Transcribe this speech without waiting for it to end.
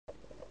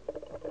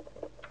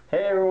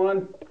Hey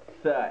everyone,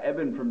 it's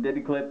Evan from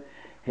DittyClip.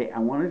 Hey, I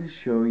wanted to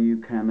show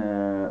you kind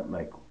of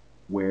like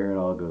where it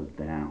all goes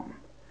down.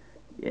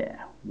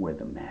 Yeah, where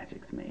the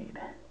magic's made.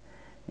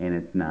 And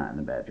it's not in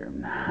the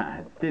bedroom.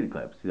 It's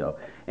DittyClip. So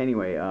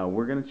anyway,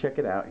 we're gonna check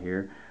it out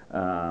here.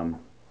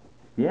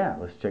 Yeah,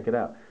 let's check it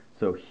out.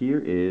 So here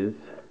is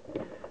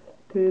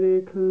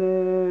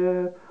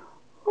DittyClip.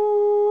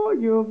 Oh,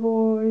 your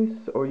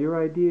voice or your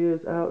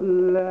ideas out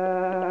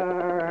loud.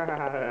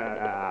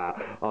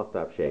 I'll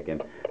stop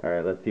shaking.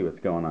 Alright, let's see what's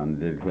going on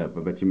in DittyClip. I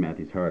bet you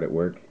Matthew's hard at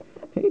work.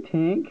 Hey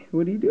Tank,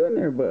 what are you doing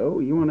there, Bo?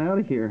 You want out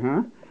of here,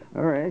 huh?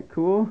 Alright,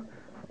 cool.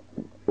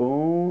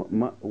 Oh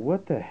my,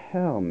 what the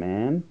hell,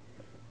 man?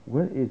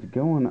 What is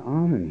going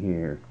on in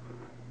here?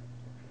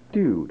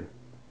 Dude,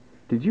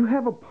 did you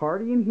have a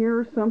party in here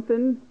or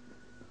something?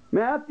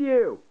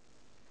 Matthew!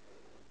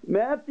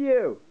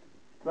 Matthew!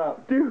 What's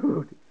up?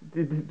 Dude,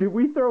 did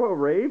we throw a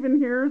rave in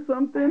here or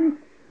something?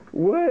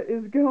 What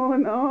is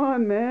going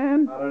on,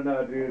 man? I don't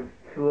know, dude.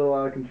 It's a little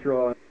out of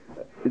control.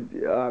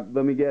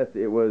 Let me guess,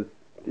 it was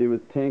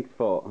Tank's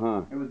fault,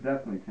 huh? It was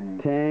definitely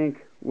Tank.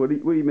 Tank, what have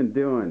you been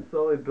doing?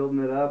 Slowly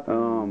building it up.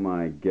 Oh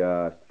my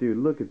gosh, dude,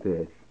 look at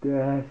this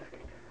desk.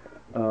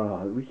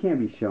 Oh, we can't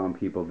be showing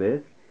people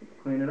this.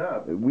 Clean it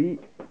up.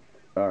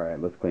 Alright,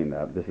 let's clean it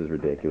up. This is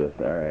ridiculous.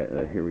 Alright,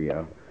 here we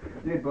go.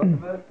 Dude, both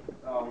of us?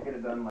 Oh, we'll get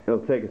it done.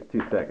 It'll take us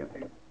 2 seconds.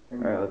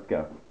 Alright, let's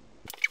go.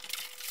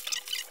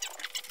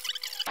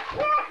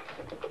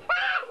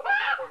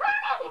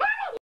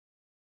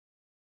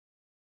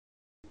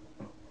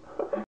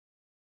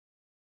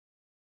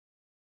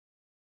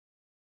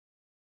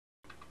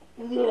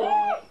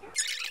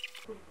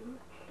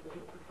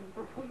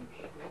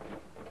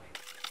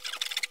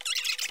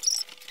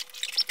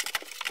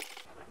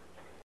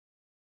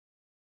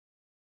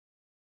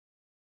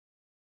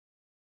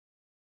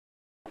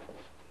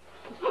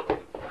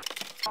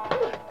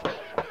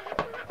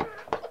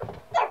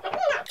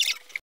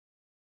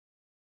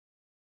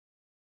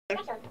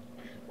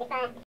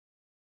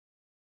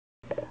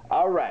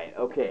 Alright,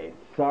 okay,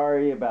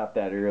 sorry about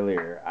that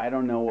earlier. I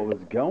don't know what was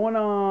going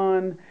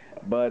on,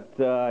 but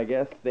I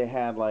guess they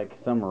had like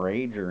some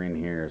rager in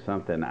here or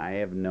something. I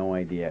have no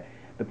idea.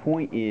 The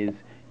point is,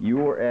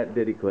 you're at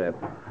DittyClip.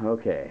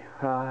 Okay.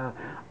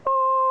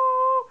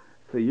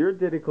 So you're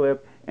DittyClip,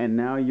 and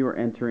now you're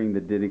entering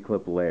the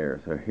DittyClip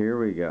lair. So here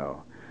we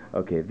go.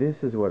 Okay, this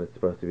is what it's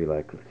supposed to be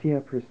like. See how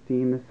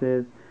pristine this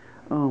is?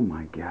 Oh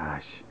my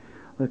gosh.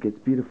 Look, it's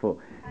beautiful.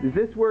 Is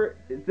this...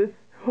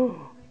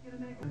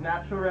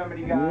 Natural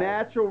Remedy, guys.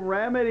 Natural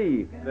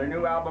Remedy. Their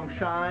new album,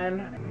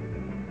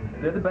 Shine.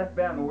 They're the best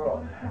band in the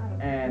world.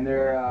 And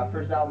their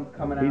first album's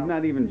coming out. He's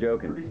not even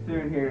joking. Pretty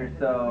soon here,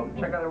 so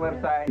check out their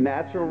website.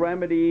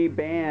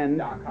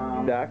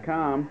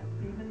 NaturalRemedyBand.com.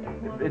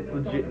 It's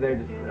legit. They're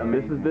just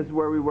amazing. This is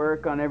where we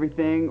work on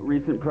everything,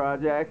 recent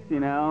projects, you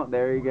know.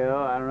 There you go.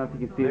 I don't know if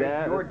you can see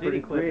that. Your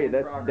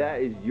DittyClip.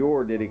 That is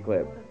your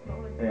DittyClip.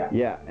 Yeah.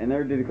 Yeah, and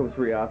their DittyClip's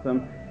pretty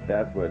awesome.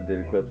 That's what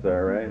DittyClips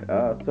are, right?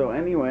 So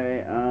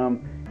anyway,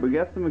 we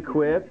got some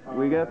equip,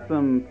 we got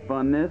some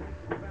funness,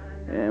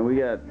 and we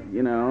got,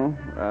 you know,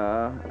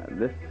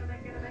 this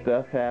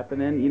stuff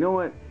happening. You know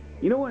what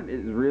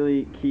is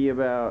really key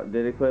about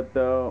DittyClip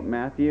though,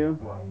 Matthew?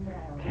 What?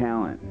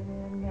 Talent.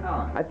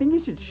 I think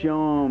you should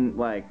show them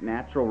like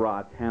natural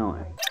raw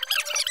talent.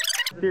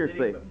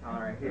 Seriously.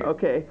 Right here.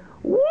 Okay.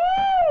 Woo!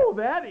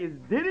 That is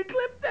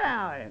DittyClip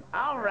talent.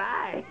 All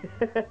right.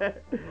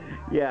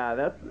 Yeah,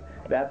 that's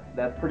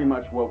pretty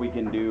much what we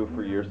can do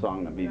for your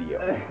song and video.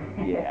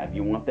 Yeah, if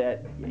you want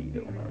that, yeah, you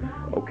do.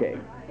 Okay.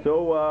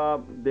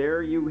 So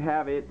there you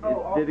have it. It's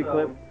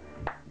DittyClip.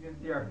 You can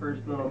see our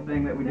first little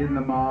thing that we did in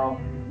the mall.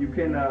 You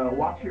can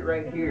watch it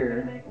right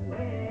here.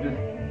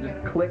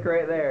 Just click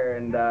right there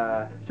and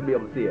should be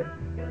able to see it.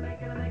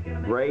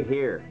 Right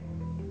here.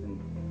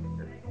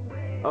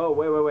 Oh,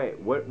 wait.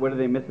 What are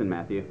they missing,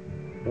 Matthew?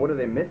 What are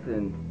they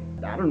missing?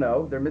 I don't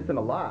know. They're missing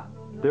a lot.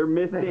 They're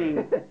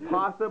missing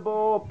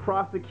possible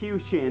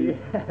prosecution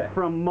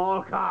from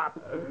mall cops.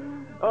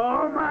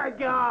 Oh my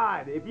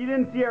God! If you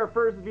didn't see our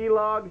first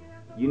vlog,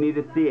 you need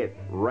to see it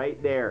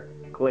right there.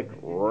 Click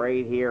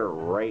right here,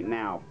 right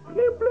now.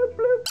 Bloop, bloop,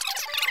 bloop.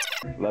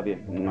 Love you.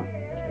 Mwah.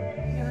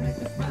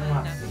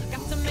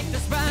 Got to make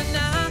this right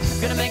now.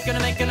 Gonna make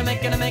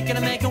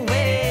a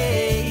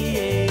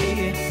way.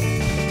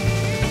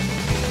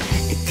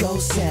 It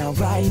goes down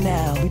right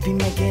now. We be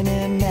making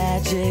it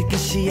magic. And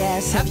she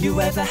asks, have you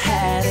ever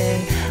had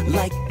it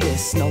like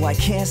this? No, I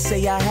can't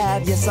say I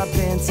have. Yes, I've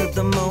been to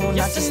the moon.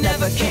 I just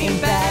never came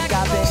back.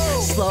 I've been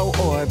slow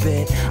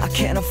orbit. I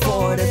can't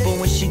afford it, but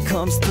when she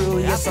comes through,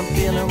 yes, I'm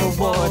feeling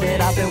rewarded.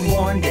 I've been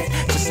warned it.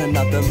 Just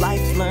another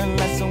life learned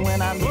lesson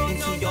when I look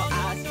into your eyes.